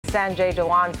Sanjay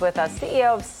Dhawan's with us,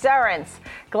 CEO of Cerence.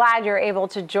 Glad you're able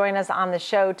to join us on the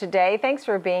show today. Thanks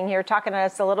for being here, talking to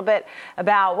us a little bit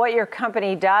about what your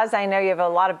company does. I know you have a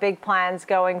lot of big plans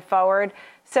going forward.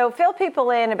 So fill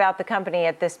people in about the company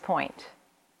at this point.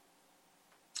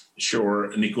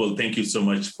 Sure, Nicole, thank you so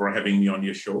much for having me on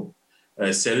your show.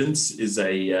 Cerence is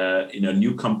a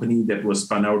new company that was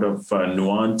spun out of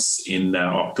Nuance in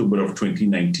October of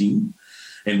 2019.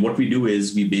 And what we do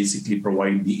is we basically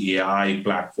provide the AI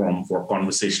platform for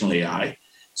conversational AI.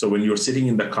 So when you're sitting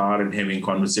in the car and having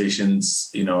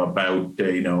conversations, about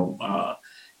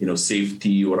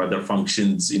safety or other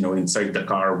functions, inside the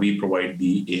car, we provide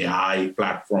the AI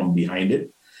platform behind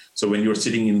it. So when you're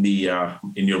sitting in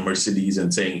your Mercedes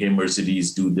and saying, "Hey,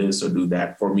 Mercedes, do this or do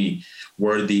that for me,"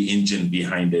 we're the engine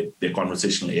behind it, the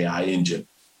conversational AI engine.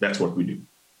 That's what we do.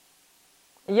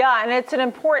 Yeah, and it's an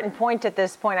important point at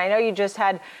this point. I know you just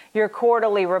had your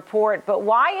quarterly report, but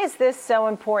why is this so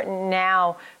important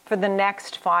now for the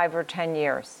next 5 or 10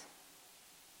 years?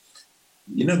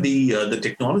 The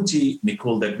technology,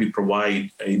 Nicole, that we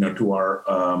provide, to our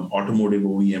automotive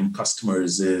OEM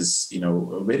customers is,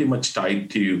 very much tied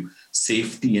to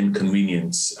safety and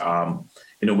convenience.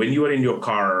 When you are in your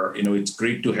car, it's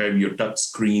great to have your touch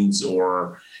screens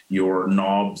or your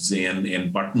knobs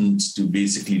and buttons to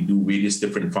basically do various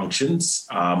different functions.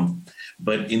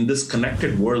 But in this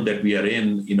connected world that we are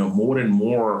in, more and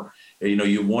more,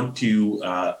 you want to,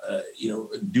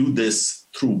 do this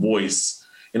through voice.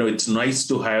 It's nice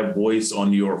to have voice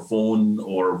on your phone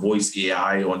or voice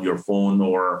AI on your phone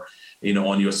or,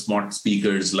 on your smart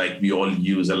speakers like we all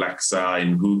use Alexa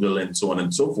and Google and so on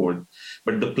and so forth.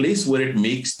 But the place where it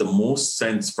makes the most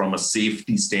sense from a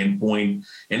safety standpoint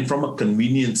and from a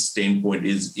convenience standpoint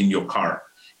is in your car.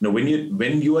 When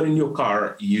you are in your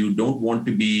car, you don't want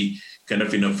to be kind of,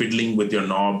 fiddling with your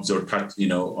knobs or touch,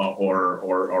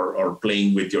 or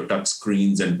playing with your touch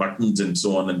screens and buttons and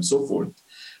so on and so forth.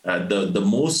 The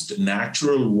most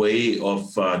natural way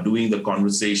of doing the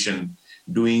conversation,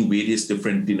 doing various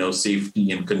different,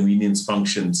 safety and convenience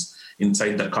functions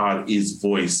inside the car is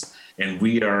voice, and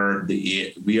we are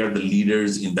the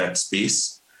leaders in that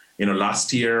space.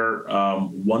 Last year,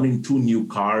 1 in 2 new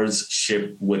cars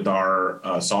shipped with our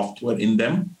software in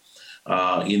them.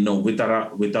 With our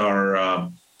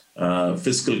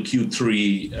fiscal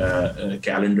Q3,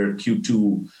 calendar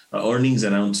Q2 earnings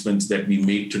announcements that we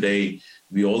made today.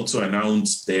 We also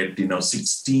announced that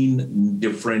 16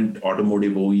 different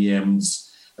automotive OEMs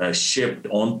shipped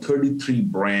on 33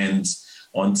 brands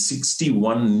on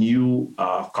 61 new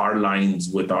car lines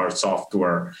with our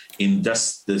software in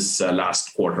just this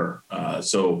last quarter.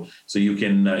 So you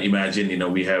can imagine,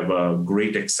 we have a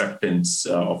great acceptance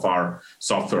of our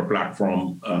software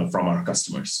platform from our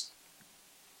customers.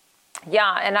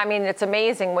 Yeah, and I mean, it's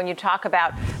amazing when you talk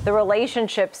about the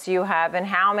relationships you have and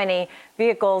how many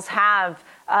vehicles have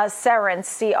Cerence,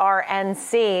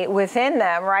 CRNC, within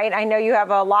them, right? I know you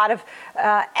have a lot of,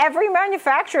 every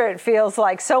manufacturer, it feels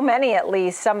like, so many at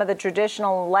least, some of the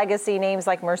traditional legacy names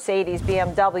like Mercedes,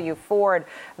 BMW, Ford,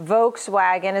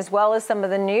 Volkswagen, as well as some of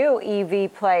the new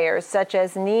EV players such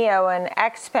as NIO and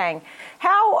XPeng.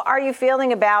 How are you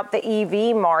feeling about the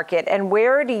EV market and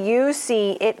where do you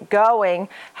see it going?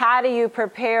 How do you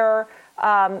prepare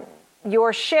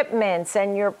your shipments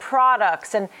and your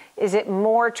products, and is it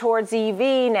more towards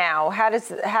EV now? How does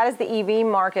the EV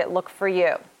market look for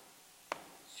you?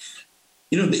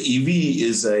 The EV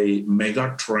is a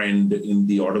mega trend in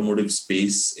the automotive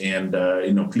space, and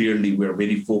clearly we're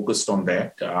very focused on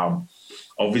that.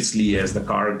 Obviously, as the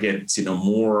car gets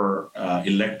more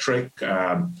electric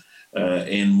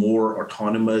and more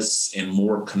autonomous and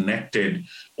more connected,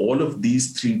 all of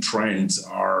these 3 trends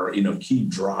are key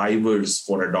drivers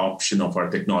for adoption of our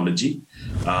technology.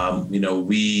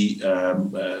 We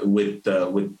with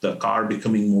the car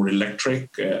becoming more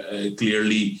electric,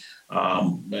 clearly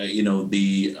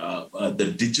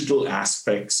the digital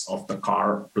aspects of the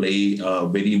car play a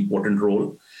very important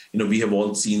role. We have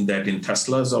all seen that in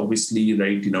Teslas, obviously,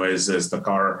 right? As the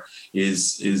car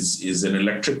is an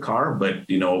electric car, but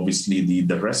obviously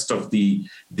the rest of the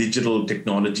digital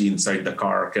technology inside the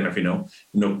car kind of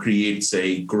creates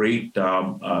a great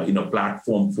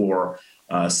platform for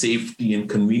safety and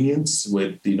convenience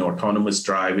with autonomous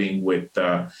driving, with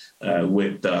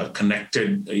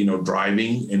connected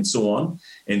driving and so on.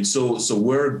 And so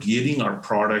we're gearing our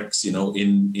products in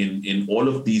all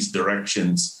of these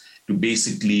directions to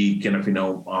basically kind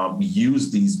of use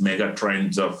these mega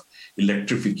trends of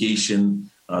electrification,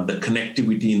 the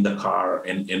connectivity in the car,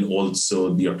 and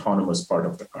also the autonomous part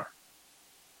of the car.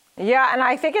 Yeah, and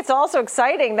I think it's also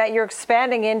exciting that you're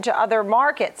expanding into other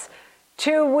markets,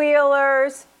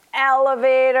 2-wheelers,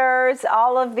 elevators,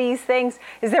 all of these things.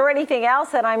 Is there anything else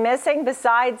that I'm missing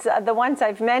besides the ones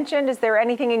I've mentioned? Is there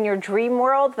anything in your dream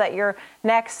world that you're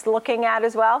next looking at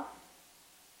as well?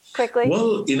 Quickly.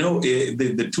 Well,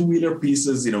 the two-wheeler piece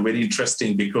is, very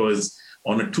interesting because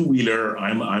on a two-wheeler,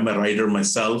 I'm a rider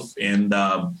myself, and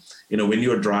when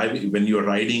you're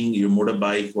riding your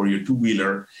motorbike or your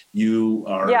two-wheeler, you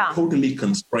are totally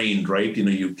constrained, right?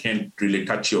 You can't really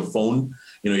touch your phone.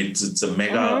 It's a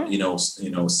mega,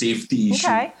 safety issue.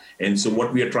 Okay. And so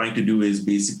what we are trying to do is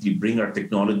basically bring our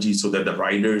technology so that the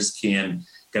riders can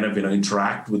kind of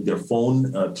interact with their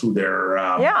phone through their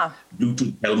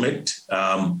Bluetooth helmet.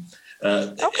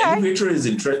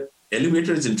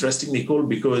 Elevator is interesting, Nicole,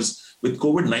 because with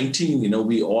COVID-19,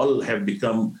 we all have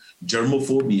become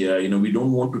germophobia. We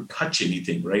don't want to touch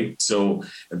anything, right? So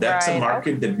that's a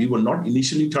market that we were not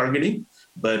initially targeting,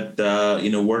 but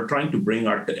we're trying to bring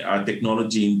our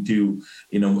technology into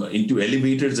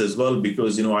elevators as well,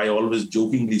 because I always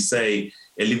jokingly say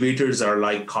elevators are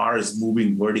like cars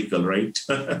moving vertical, right?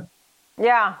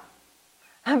 Yeah.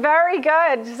 Very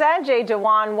good. Sanjay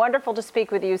Dhawan, wonderful to speak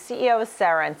with you, CEO of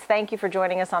Cerence. Thank you for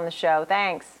joining us on the show.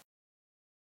 Thanks.